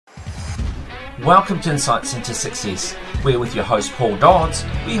Welcome to Insights into Success, where with your host Paul Dodds,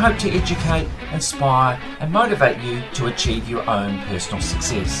 we hope to educate, inspire and motivate you to achieve your own personal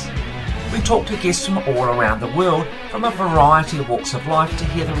success. We talk to guests from all around the world from a variety of walks of life to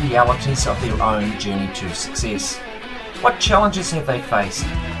hear the realities of their own journey to success. What challenges have they faced?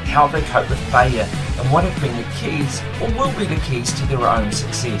 How have they coped with failure? And what have been the keys or will be the keys to their own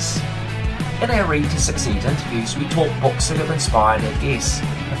success? In our Read to Succeed interviews, we talk books that have inspired our guests,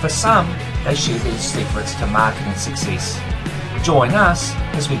 and for some, they share their secrets to marketing success. Join us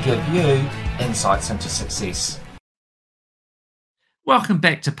as we give you insights into success. Welcome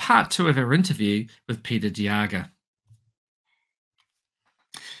back to part 2 of our interview with Peter Diaga.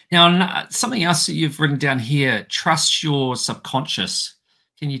 Now, something else that you've written down here, trust your subconscious.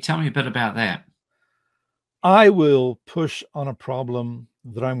 Can you tell me a bit about that? I will push on a problem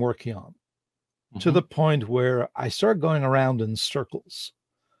that I'm working on to the point where I start going around in circles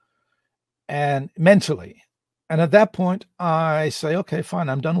and mentally. And at that point, I say, okay, fine,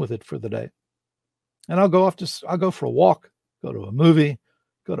 I'm done with it for the day. And I'll go for a walk, go to a movie,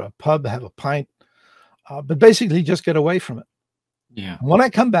 go to a pub, have a pint, but basically just get away from it. Yeah. And when I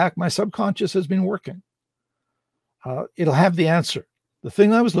come back, my subconscious has been working. It'll have the answer. The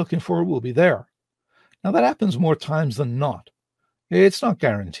thing I was looking for will be there. Now, that happens more times than not. It's not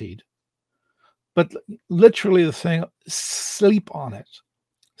guaranteed. But literally the thing, sleep on it.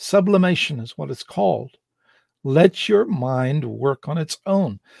 Sublimation is what it's called. Let your mind work on its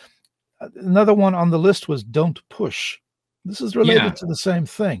own. Another one on the list was don't push. This is related to the same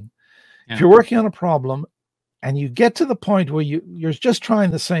thing. Yeah. If you're working on a problem and you get to the point where you're just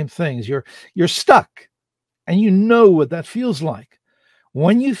trying the same things, you're stuck, and you know what that feels like.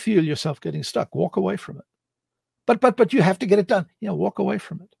 When you feel yourself getting stuck, walk away from it. But you have to get it done. Yeah, walk away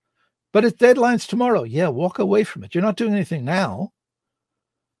from it. But it's deadline's tomorrow. Yeah, walk away from it. You're not doing anything now.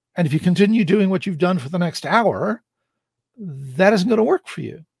 And if you continue doing what you've done for the next hour, that isn't going to work for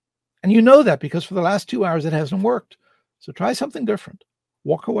you. And you know that because for the last 2 hours, it hasn't worked. So try something different.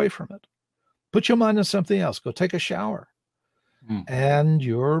 Walk away from it. Put your mind on something else. Go take a shower. And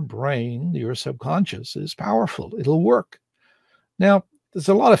your brain, your subconscious is powerful. It'll work. Now, there's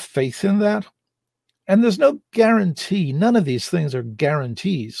a lot of faith in that. And there's no guarantee. None of these things are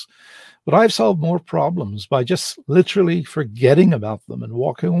guarantees. But I've solved more problems by just literally forgetting about them and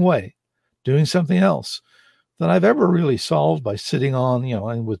walking away, doing something else, than I've ever really solved by sitting on,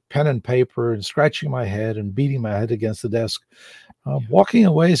 and with pen and paper and scratching my head and beating my head against the desk. Walking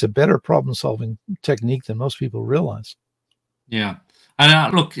away is a better problem-solving technique than most people realize. Yeah.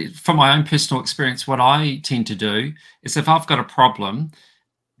 And look, from my own personal experience, what I tend to do is if I've got a problem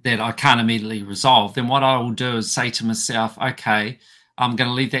that I can't immediately resolve, then what I will do is say to myself, okay, I'm going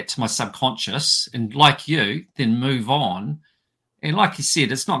to leave that to my subconscious, and like you, then move on. And like you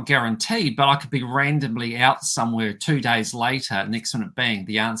said, it's not guaranteed, but I could be randomly out somewhere 2 days later, next minute, bang,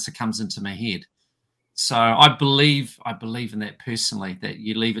 the answer comes into my head. So I believe in that personally, that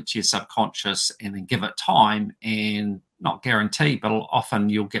you leave it to your subconscious and then give it time, and not guaranteed, but often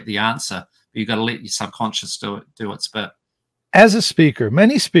you'll get the answer. But you've got to let your subconscious do its bit. As a speaker,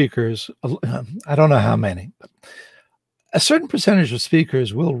 many speakers, I don't know how many, but a certain percentage of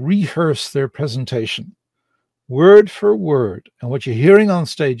speakers will rehearse their presentation word for word. And what you're hearing on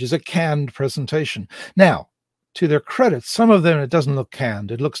stage is a canned presentation. Now, to their credit, some of them, it doesn't look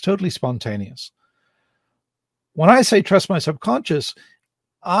canned. It looks totally spontaneous. When I say trust my subconscious,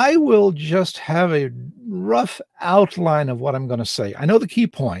 I will just have a rough outline of what I'm going to say. I know the key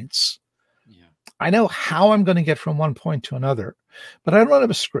points. I know how I'm going to get from one point to another, but I don't have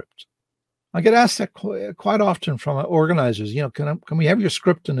a script. I get asked that quite often from organizers. Can we have your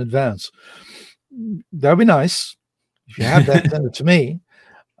script in advance? That'd be nice. If you have that, send it to me.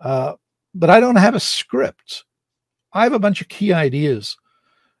 But I don't have a script. I have a bunch of key ideas.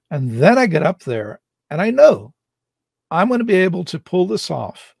 And then I get up there and I know I'm going to be able to pull this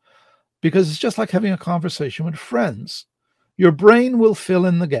off because it's just like having a conversation with friends. Your brain will fill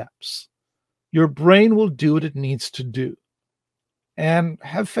in the gaps. Your brain will do what it needs to do, and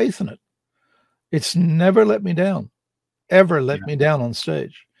have faith in it. It's never let me down, ever let me down on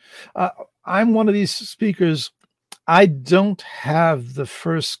stage. I'm one of these speakers. I don't have the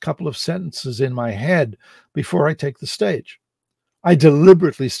first couple of sentences in my head before I take the stage. I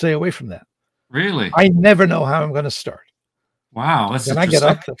deliberately stay away from that. Really? I never know how I'm going to start. Wow. That's then I get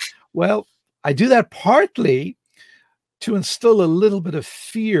up there. Well, I do that partly to instill a little bit of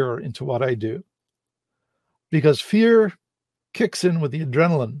fear into what I do, because fear kicks in with the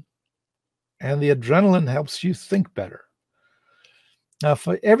adrenaline, and the adrenaline helps you think better. Now, if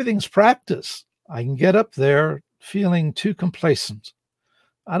everything's practice, I can get up there feeling too complacent,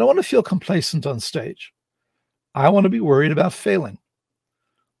 I don't want to feel complacent on stage. I want to be worried about failing.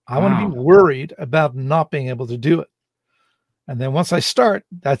 I want to be worried about not being able to do it. And then once I start,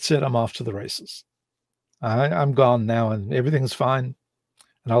 that's it. I'm off to the races. I'm gone now and everything's fine.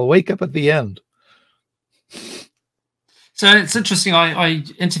 And I'll wake up at the end. So it's interesting. I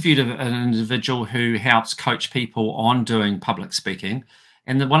interviewed an individual who helps coach people on doing public speaking.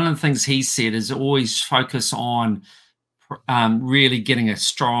 And one of the things he said is always focus on really getting a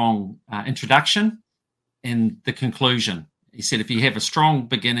strong introduction and the conclusion. He said if you have a strong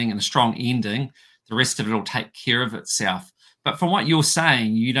beginning and a strong ending, the rest of it will take care of itself. But from what you're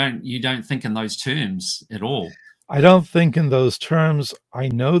saying, you don't think in those terms at all. I don't think in those terms. I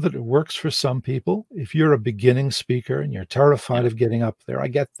know that it works for some people. If you're a beginning speaker and you're terrified of getting up there, I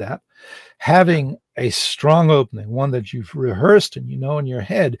get that. Having a strong opening, one that you've rehearsed and you know in your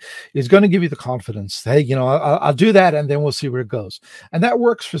head, is going to give you the confidence. Hey, I'll do that and then we'll see where it goes. And that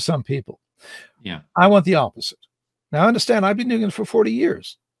works for some people. Yeah. I want the opposite. Now, understand, I've been doing it for 40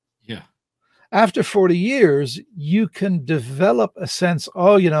 years. Yeah. After 40 years, you can develop a sense,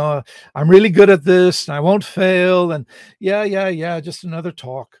 I'm really good at this and I won't fail. And yeah, just another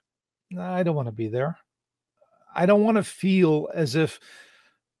talk. I don't want to be there. I don't want to feel as if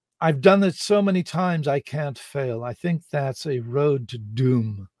I've done it so many times I can't fail. I think that's a road to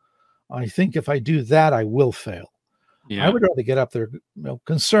doom. I think if I do that, I will fail. Yeah. I would rather get up there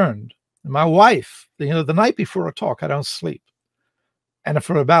concerned. And my wife, the night before a talk, I don't sleep. And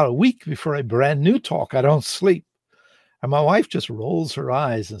for about a week before a brand new talk, I don't sleep. And my wife just rolls her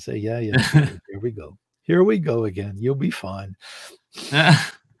eyes and say, yeah, here we go. Here we go again. You'll be fine. But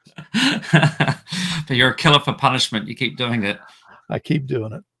you're a killer for punishment. You keep doing it. I keep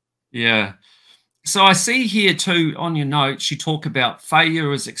doing it. Yeah. So I see here too on your notes, you talk about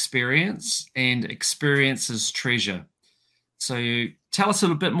failure as experience and experience as treasure. So tell us a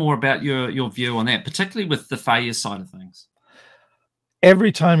little bit more about your view on that, particularly with the failure side of things.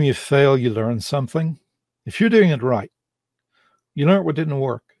 Every time you fail, you learn something. If you're doing it right, you learn what didn't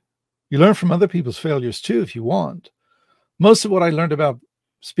work. You learn from other people's failures too, if you want. Most of what I learned about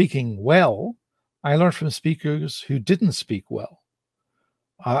speaking well, I learned from speakers who didn't speak well.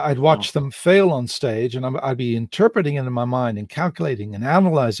 I'd watch them fail on stage and I'd be interpreting it in my mind and calculating and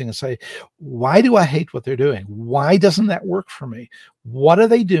analyzing and say, why do I hate what they're doing? Why doesn't that work for me? What are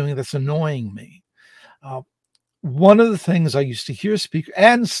they doing that's annoying me? One of the things I used to hear speakers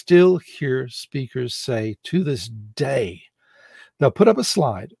and still hear speakers say to this day, they'll put up a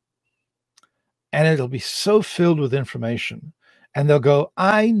slide and it'll be so filled with information. And they'll go,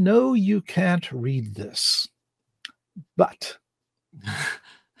 I know you can't read this, but...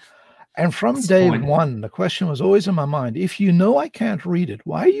 And from That's day funny. one, the question was always in my mind, if you know I can't read it,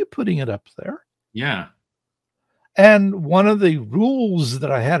 why are you putting it up there? Yeah. And one of the rules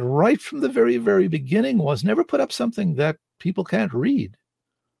that I had right from the very, very beginning was never put up something that people can't read,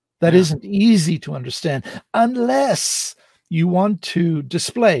 that isn't easy to understand, unless you want to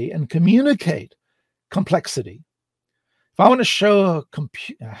display and communicate complexity. If I want to show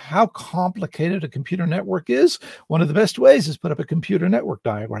how complicated a computer network is, one of the best ways is put up a computer network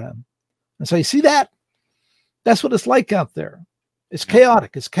diagram and say, see that? That's what it's like out there. It's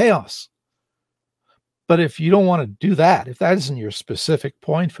chaotic. It's chaos. But if you don't want to do that, if that isn't your specific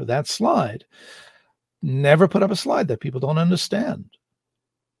point for that slide, never put up a slide that people don't understand.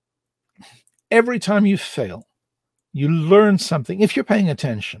 Every time you fail, you learn something if you're paying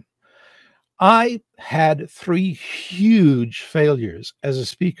attention. I had 3 huge failures as a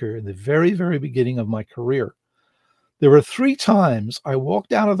speaker in the very, very beginning of my career. There were 3 times I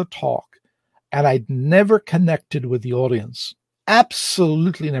walked out of the talk and I'd never connected with the audience.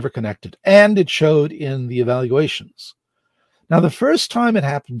 Absolutely never connected. And it showed in the evaluations. Now, the first time it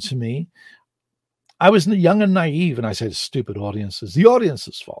happened to me, I was young and naive, and I said, stupid audiences. The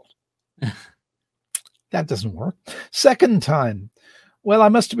audience's fault. That doesn't work. Second time, well, I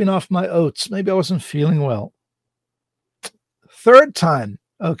must have been off my oats. Maybe I wasn't feeling well. Third time,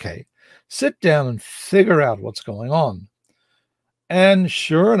 okay, sit down and figure out what's going on. And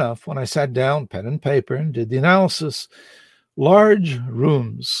sure enough, when I sat down, pen and paper, and did the analysis, large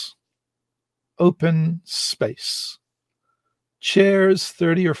rooms, open space, chairs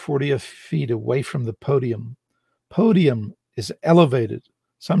 30 or 40 feet away from the podium. Podium is elevated,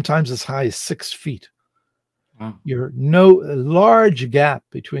 sometimes as high as 6 feet. Wow. You're no large gap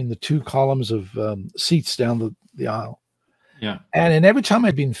between the 2 columns of seats down the aisle. Yeah. And every time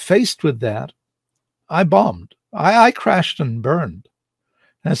I'd been faced with that, I bombed. I crashed and burned.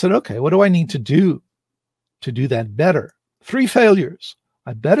 And I said, okay, what do I need to do that better? 3 failures.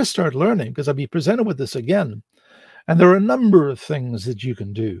 I better start learning because I'll be presented with this again. And there are a number of things that you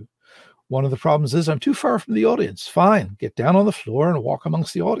can do. One of the problems is I'm too far from the audience. Fine, get down on the floor and walk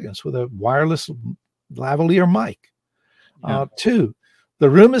amongst the audience with a wireless lavalier mic. Yeah. 2, the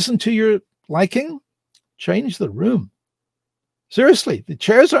room isn't to your liking. Change the room. Seriously, the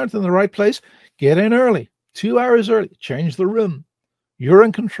chairs aren't in the right place. Get in early, 2 hours early. Change the room. You're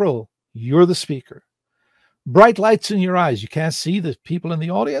in control. You're the speaker. Bright lights in your eyes. You can't see the people in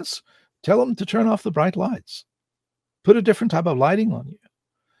the audience. Tell them to turn off the bright lights. Put a different type of lighting on you.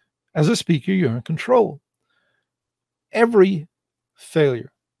 As a speaker, you're in control. Every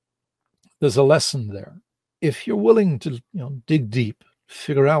failure, there's a lesson there. If you're willing to dig deep,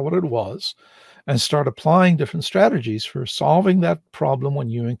 figure out what it was, and start applying different strategies for solving that problem when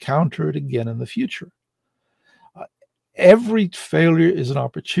you encounter it again in the future. Every failure is an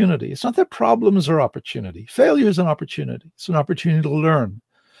opportunity. It's not that problems are opportunity. Failure is an opportunity. It's an opportunity to learn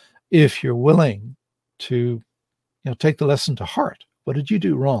if you're willing to take the lesson to heart. What did you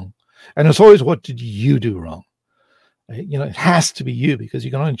do wrong? And it's always, what did you do wrong? It has to be you, because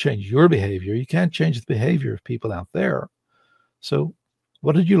you can only change your behavior. You can't change the behavior of people out there. So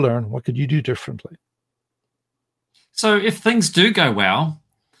what did you learn? What could you do differently? So if things do go well,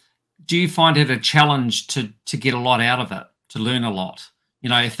 do you find it a challenge to get a lot out of it, to learn a lot?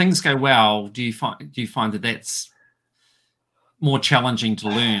 If things go well, do you find that that's more challenging to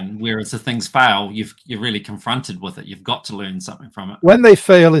learn, whereas if things fail, you're really confronted with it. You've got to learn something from it. When they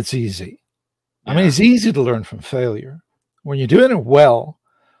fail, it's easy. Yeah. I mean, it's easy to learn from failure. When you're doing it well,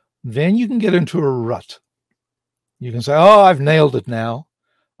 then you can get into a rut. You can say, oh, I've nailed it now.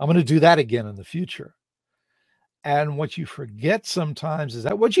 I'm going to do that again in the future. And what you forget sometimes is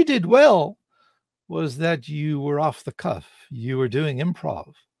that what you did well was that you were off the cuff. You were doing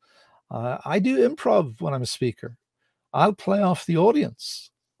improv. I do improv when I'm a speaker. I'll play off the audience.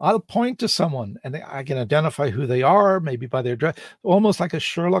 I'll point to someone and I can identify who they are, maybe by their dress, almost like a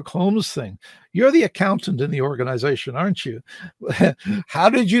Sherlock Holmes thing. You're the accountant in the organization, aren't you? How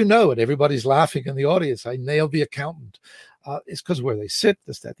did you know it? Everybody's laughing in the audience. I nailed the accountant. It's because where they sit,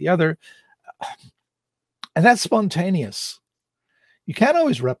 this, that, the other. And that's spontaneous. You can't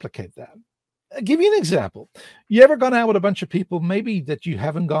always replicate that. I'll give you an example. You ever gone out with a bunch of people, maybe that you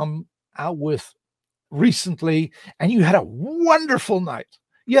haven't gone out with recently, and you had a wonderful night?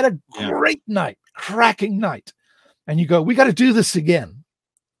 You had a great night, cracking night. And you go, we got to do this again.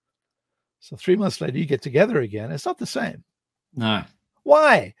 So 3 months later, you get together again. It's not the same. No.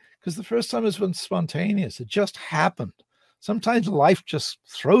 Why? Because the first time was spontaneous. It just happened. Sometimes life just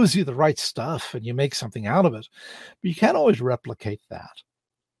throws you the right stuff and you make something out of it. But you can't always replicate that.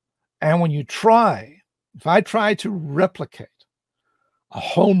 And when you try, if I try to replicate a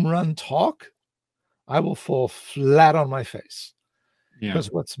home run talk, I will fall flat on my face. Yeah.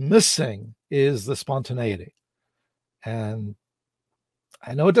 Because what's missing is the spontaneity. And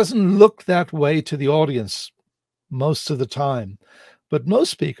I know it doesn't look that way to the audience most of the time, but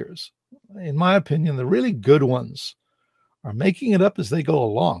most speakers, in my opinion, the really good ones, are making it up as they go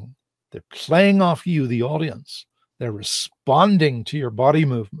along. They're playing off you, the audience. They're responding to your body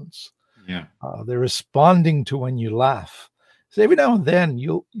movements. Yeah. They're responding to when you laugh. So every now and then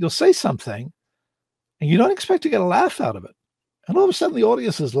you'll say something and you don't expect to get a laugh out of it. And all of a sudden the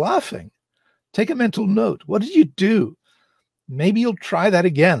audience is laughing. Take a mental note. What did you do? Maybe you'll try that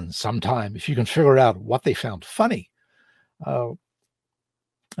again sometime if you can figure out what they found funny.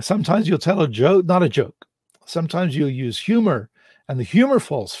 Sometimes you'll tell a joke, not a joke. Sometimes you'll use humor and the humor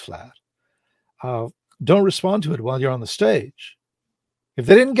falls flat. Don't respond to it while you're on the stage. If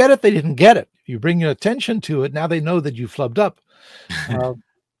they didn't get it, they didn't get it. If you bring your attention to it, now they know that you flubbed up.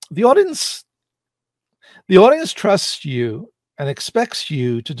 The audience trusts you and expects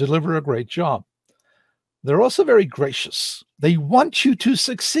you to deliver a great job. They're also very gracious. They want you to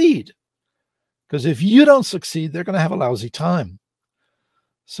succeed, because if you don't succeed, they're going to have a lousy time.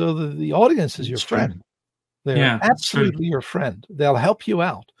 So the audience is your friend. They're absolutely your friend. They'll help you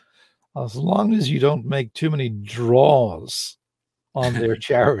out as long as you don't make too many draws on their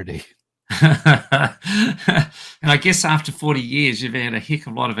charity. And I guess after 40 years, you've had a heck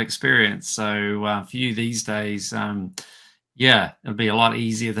of a lot of experience. So for you these days, it'll be a lot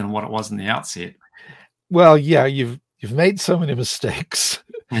easier than what it was in the outset. Well, yeah, you've made so many mistakes.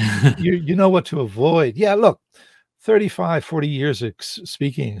 you know what to avoid. Yeah, look, 35, 40 years of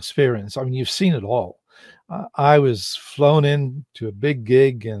speaking experience. I mean, you've seen it all. I was flown in to a big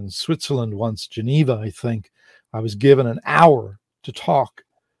gig in Switzerland once, Geneva, I think. I was given an hour to talk.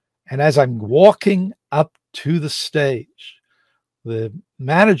 And as I'm walking up to the stage, the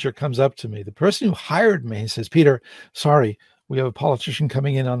manager comes up to me, the person who hired me, and says, Peter, sorry, We have a politician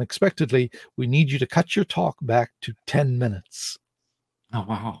coming in unexpectedly. We need you to cut your talk back to 10 minutes. Oh,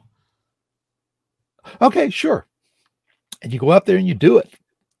 wow. Okay, sure. And you go up there and you do it.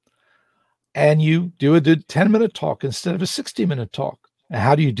 And you do a 10-minute talk instead of a 60-minute talk. And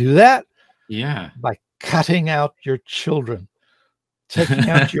how do you do that? Yeah. By cutting out your children, taking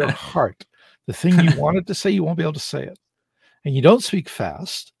out your heart. The thing you wanted to say, you won't be able to say it. And you don't speak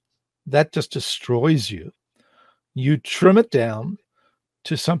fast. That just destroys you. You trim it down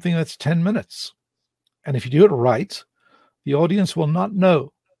to something that's 10 minutes. And if you do it right, the audience will not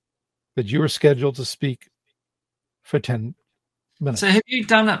know that you were scheduled to speak for 10 minutes. So have you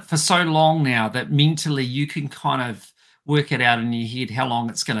done it for so long now that mentally you can kind of work it out in your head how long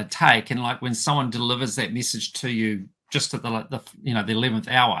it's going to take? And like when someone delivers that message to you just at the 11th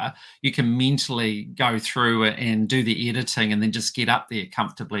hour, you can mentally go through it and do the editing and then just get up there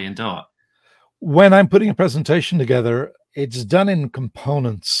comfortably and do it. When I'm putting a presentation together, it's done in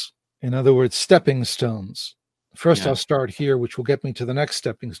components. In other words, stepping stones. First, I'll start here, which will get me to the next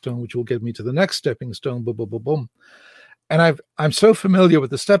stepping stone, which will get me to the next stepping stone, boom, boom, boom, boom. And I'm so familiar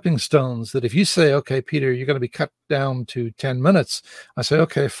with the stepping stones that if you say, okay, Peter, you're going to be cut down to 10 minutes, I say,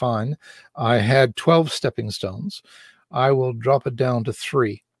 okay, fine. I had 12 stepping stones. I will drop it down to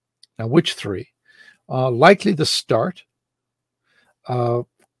 3. Now, which 3? Likely the start.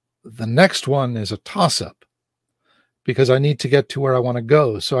 The next one is a toss-up because I need to get to where I want to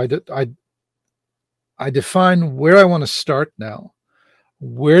go. So I define where I want to start now.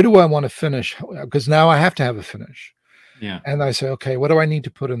 Where do I want to finish? Because now I have to have a finish. Yeah. And I say, okay, what do I need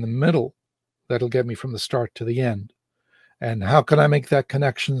to put in the middle that'll get me from the start to the end? And how can I make that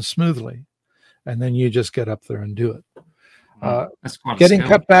connection smoothly? And then you just get up there and do it. That's quite getting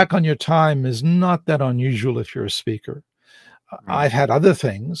cut back on your time is not that unusual if you're a speaker. Right. I've had other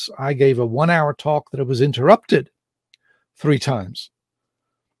things. I gave a 1-hour talk that was interrupted 3 times.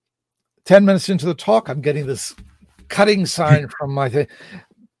 10 minutes into the talk, I'm getting this cutting sign from my thing.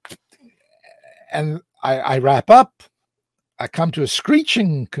 And I wrap up. I come to a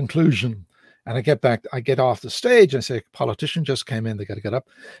screeching conclusion. And I get off the stage and say, a politician just came in. They got to get up.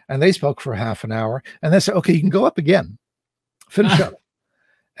 And they spoke for half an hour. And they say, okay, you can go up again. Finish up.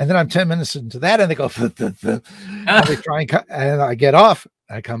 And then I'm 10 minutes into that, and they go, and they try and cut, and I get off,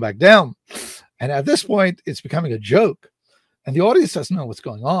 and I come back down. And at this point, it's becoming a joke, and the audience doesn't know what's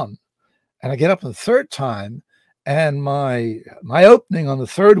going on. And I get up the 3rd time, and my opening on the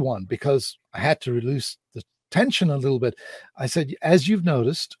 3rd one, because I had to release the tension a little bit, I said, as you've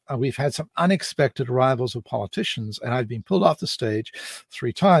noticed, we've had some unexpected arrivals of politicians, and I've been pulled off the stage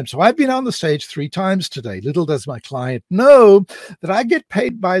 3 times. So I've been on the stage 3 times today. Little does my client know that I get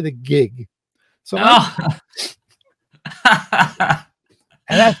paid by the gig. So and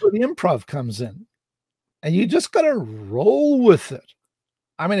that's where the improv comes in. And you just got to roll with it.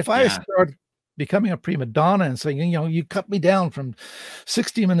 I mean, if I start becoming a prima donna and saying, you cut me down from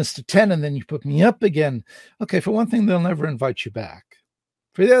 60 minutes to 10 and then you put me up again. Okay, for one thing, they'll never invite you back.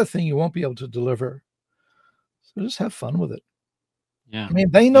 For the other thing, you won't be able to deliver. So just have fun with it. Yeah. I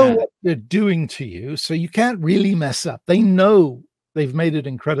mean, they know what they're doing to you, so you can't really mess up. They know they've made it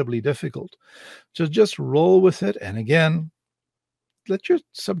incredibly difficult. So just roll with it. And again, let your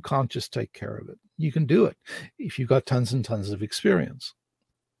subconscious take care of it. You can do it if you've got tons and tons of experience.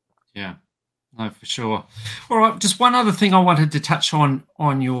 Yeah. No, for sure. All right, just one other thing I wanted to touch on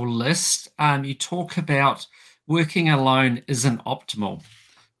your list. You talk about working alone isn't optimal.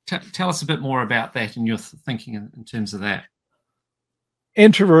 Tell us a bit more about that and your thinking in terms of that.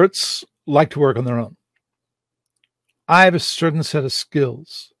 Introverts like to work on their own. I have a certain set of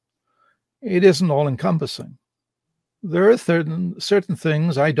skills. It isn't all-encompassing. There are certain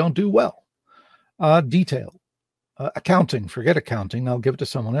things I don't do well. Detail. Accounting. Forget accounting. I'll give it to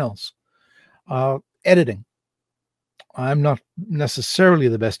someone else. Editing. I'm not necessarily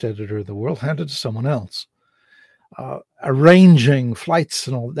the best editor in the world. Hand it to someone else. Arranging flights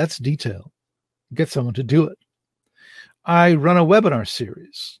and all, that's detail. Get someone to do it. I run a webinar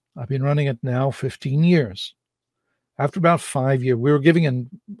series. I've been running it now 15 years. After about 5 years,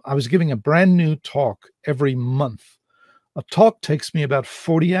 I was giving a brand new talk every month. A talk takes me about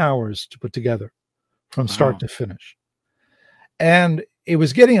 40 hours to put together from start to finish. And it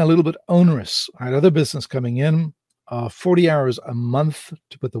was getting a little bit onerous. I had other business coming in. 40 hours a month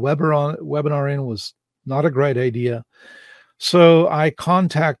to put the webinar in was not a great idea. So I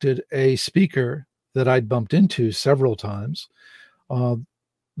contacted a speaker that I'd bumped into several times.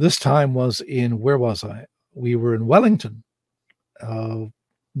 This time was where was I? We were in Wellington,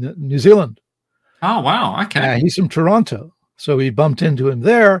 New Zealand. Oh, wow. Okay. He's from Toronto. So we bumped into him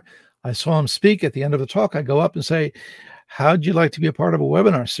there. I saw him speak. At the end of the talk, I go up and say, how'd you like to be a part of a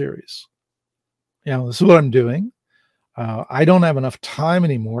webinar series? This is what I'm doing. I don't have enough time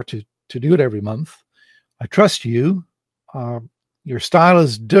anymore to do it every month. I trust you. Your style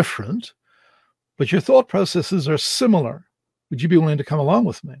is different, but your thought processes are similar. Would you be willing to come along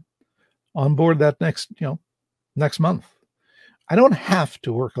with me on board that next month? I don't have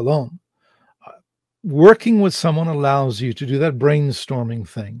to work alone. Working with someone allows you to do that brainstorming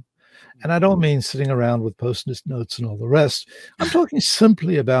thing. And I don't mean sitting around with post-it notes and all the rest. I'm talking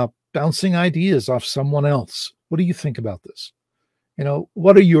simply about bouncing ideas off someone else. What do you think about this?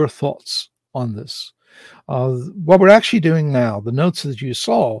 What are your thoughts on this? What we're actually doing now, the notes that you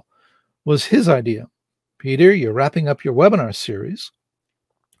saw, was his idea. Peter, you're wrapping up your webinar series.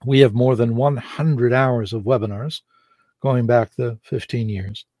 We have more than 100 hours of webinars going back the 15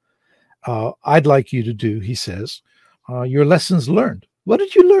 years. I'd like you to do, he says, your lessons learned. What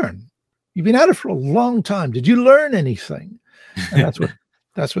did you learn? You've been at it for a long time. Did you learn anything? And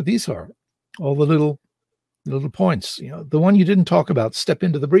that's what these are. All the little points. The one you didn't talk about, step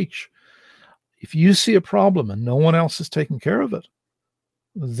into the breach. If you see a problem and no one else is taking care of it,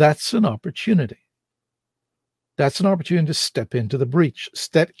 that's an opportunity. That's an opportunity to step into the breach.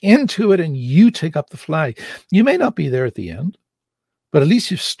 Step into it and you take up the flag. You may not be there at the end, but at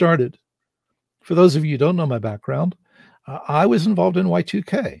least you've started. For those of you who don't know my background, I was involved in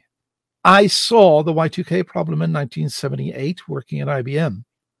Y2K. I saw the Y2K problem in 1978 working at IBM.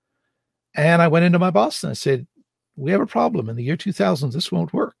 And I went into my boss and I said, we have a problem in the year 2000. This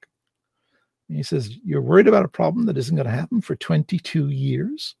won't work. And he says, you're worried about a problem that isn't going to happen for 22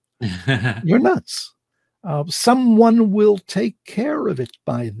 years? You're nuts. Someone will take care of it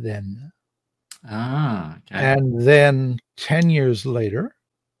by then. Okay. And then 10 years later,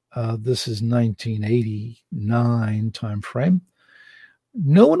 this is 1989 timeframe,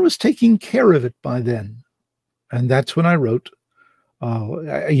 no one was taking care of it by then. And that's when I wrote,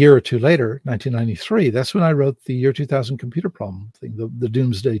 a year or two later, 1993, that's when I wrote the year 2000 computer problem thing, the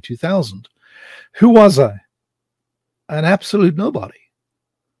Doomsday 2000. Who was I? An absolute nobody.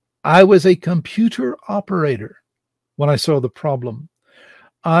 I was a computer operator when I saw the problem.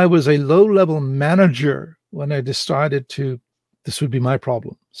 I was a low-level manager when I decided this would be my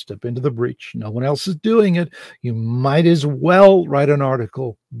problem. Step into the breach. No one else is doing it. You might as well write an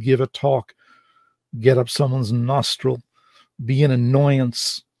article, give a talk, get up someone's nostril, be an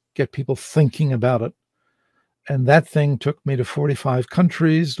annoyance, get people thinking about it. And that thing took me to 45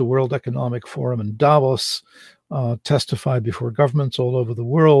 countries, the World Economic Forum in Davos, testified before governments all over the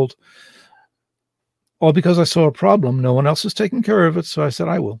world, all because I saw a problem. No one else is taking care of it, so I said,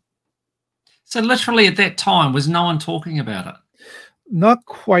 I will. So literally at that time, was no one talking about it? Not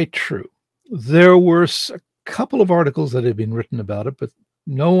quite true. There were a couple of articles that had been written about it, but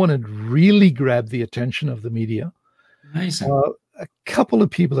no one had really grabbed the attention of the media. Amazing. A couple of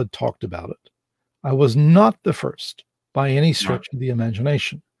people had talked about it. I was not the first by any stretch of the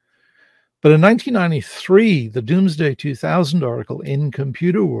imagination. But in 1993, the Doomsday 2000 article in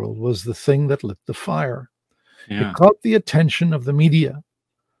Computer World was the thing that lit the fire. Yeah. It caught the attention of the media.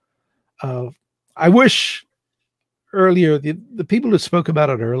 I wish earlier, the people who spoke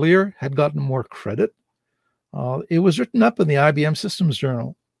about it earlier had gotten more credit. It was written up in the IBM Systems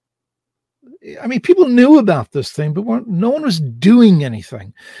Journal. I mean, people knew about this thing, but no one was doing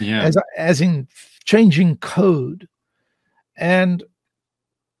anything, as in changing code. And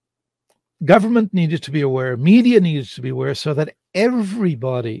government needed to be aware, media needed to be aware, so that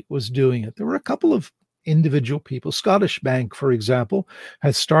everybody was doing it. There were a couple of individual people. Scottish Bank, for example,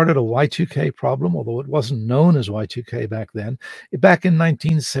 had started a Y2K problem, although it wasn't known as Y2K back then, back in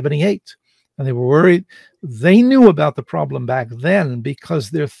 1978. And they were worried. They knew about the problem back then because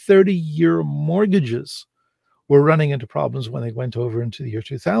their 30-year mortgages were running into problems when they went over into the year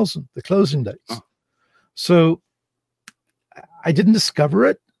 2000, the closing dates. Oh. So I didn't discover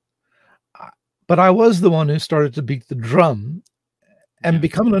it, but I was the one who started to beat the drum and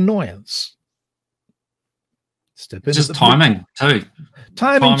become an annoyance. Step into just timing too.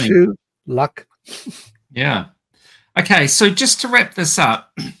 Timing too. Luck. Yeah. Okay, so just to wrap this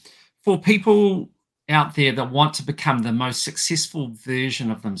up, for people out there that want to become the most successful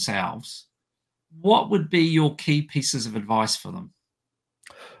version of themselves, what would be your key pieces of advice for them?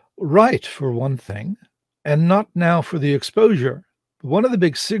 Write, for one thing, and not now for the exposure. One of the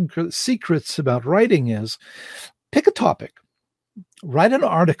big secrets about writing is pick a topic, write an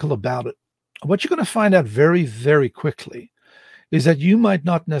article about it. What you're going to find out very, very quickly is that you might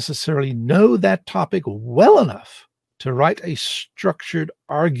not necessarily know that topic well enough to write a structured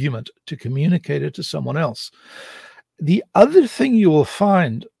argument to communicate it to someone else. The other thing you will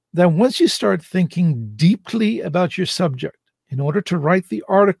find then once you start thinking deeply about your subject in order to write the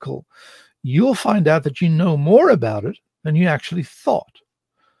article, you'll find out that you know more about it than you actually thought.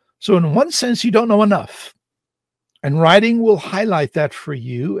 So in one sense, you don't know enough. And writing will highlight that for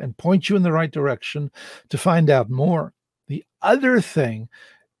you and point you in the right direction to find out more. The other thing,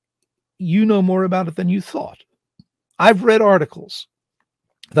 you know more about it than you thought. I've read articles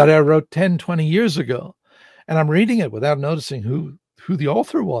that I wrote 10, 20 years ago, and I'm reading it without noticing who the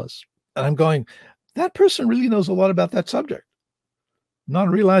author was. And I'm going, that person really knows a lot about that subject, not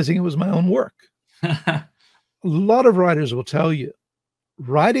realizing it was my own work. A lot of writers will tell you,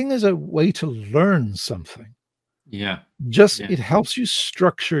 writing is a way to learn something. Yeah. It helps you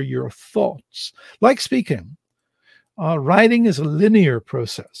structure your thoughts. Like speaking, writing is a linear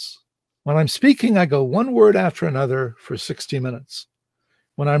process. When I'm speaking, I go one word after another for 60 minutes.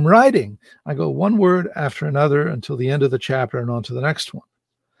 When I'm writing, I go one word after another until the end of the chapter and on to the next one.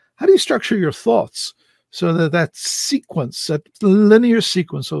 How do you structure your thoughts so that sequence, that linear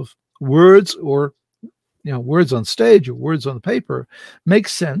sequence of words or words on stage or words on the paper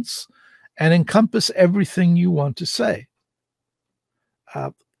makes sense and encompass everything you want to say?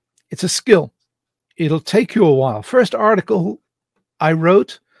 It's a skill. It'll take you a while. First article I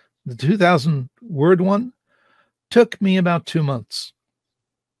wrote, the 2,000 word one, took me about 2 months.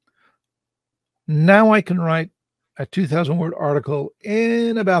 Now I can write a 2,000 word article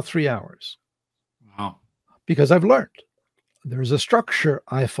in about 3 hours. Wow. Because I've learned. There's a structure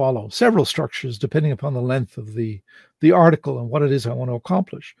I follow, several structures depending upon the length of the article and what it is I want to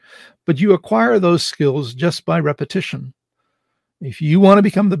accomplish. But you acquire those skills just by repetition. If you want to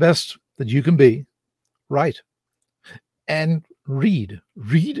become the best that you can be, write and read.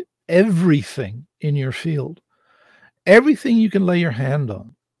 Read everything in your field, everything you can lay your hand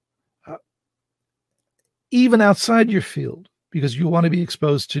on, even outside your field, because you want to be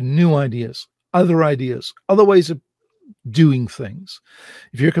exposed to new ideas, other ways of doing things.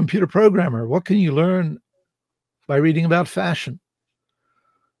 If you're a computer programmer, what can you learn by reading about fashion?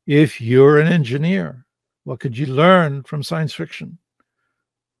 If you're an engineer, what could you learn from science fiction?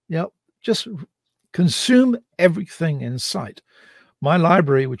 Just consume everything in sight. My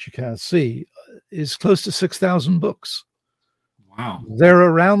library, which you can't see, is close to 6,000 books. Wow. They're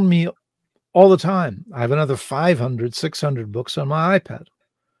around me all the time. I have another 500, 600 books on my iPad.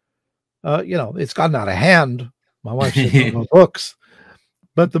 It's gotten out of hand. My wife said no more books.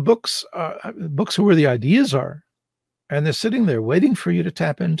 But the books are where the ideas are. And they're sitting there waiting for you to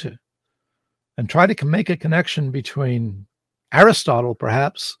tap into. And try to make a connection between Aristotle,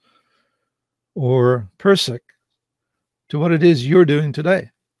 perhaps, or Persic, to what it is you're doing today.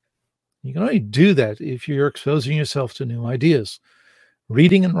 You can only do that if you're exposing yourself to new ideas,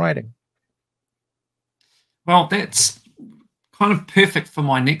 reading and writing. Well, that's kind of perfect for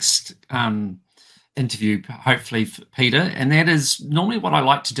my next interview, hopefully, for Peter. And that is normally what I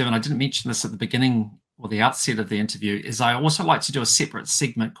like to do, and I didn't mention this at the beginning or the outset of the interview, is I also like to do a separate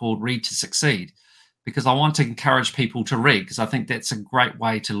segment called Read to Succeed, because I want to encourage people to read, because I think that's a great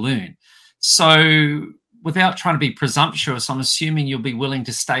way to learn. So without trying to be presumptuous, I'm assuming you'll be willing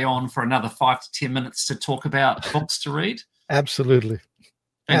to stay on for another 5 to 10 minutes to talk about books to read? Absolutely.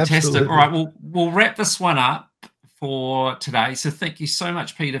 Fantastic. Absolutely. All right, we'll wrap this one up for today. So thank you so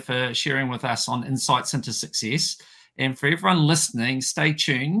much, Peter, for sharing with us on Insights into Success. And for everyone listening, stay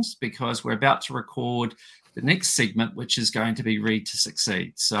tuned, because we're about to record the next segment, which is going to be Read to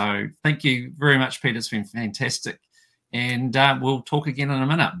Succeed. So thank you very much, Peter. It's been fantastic. And we'll talk again in a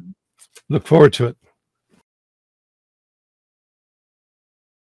minute. Look forward to it.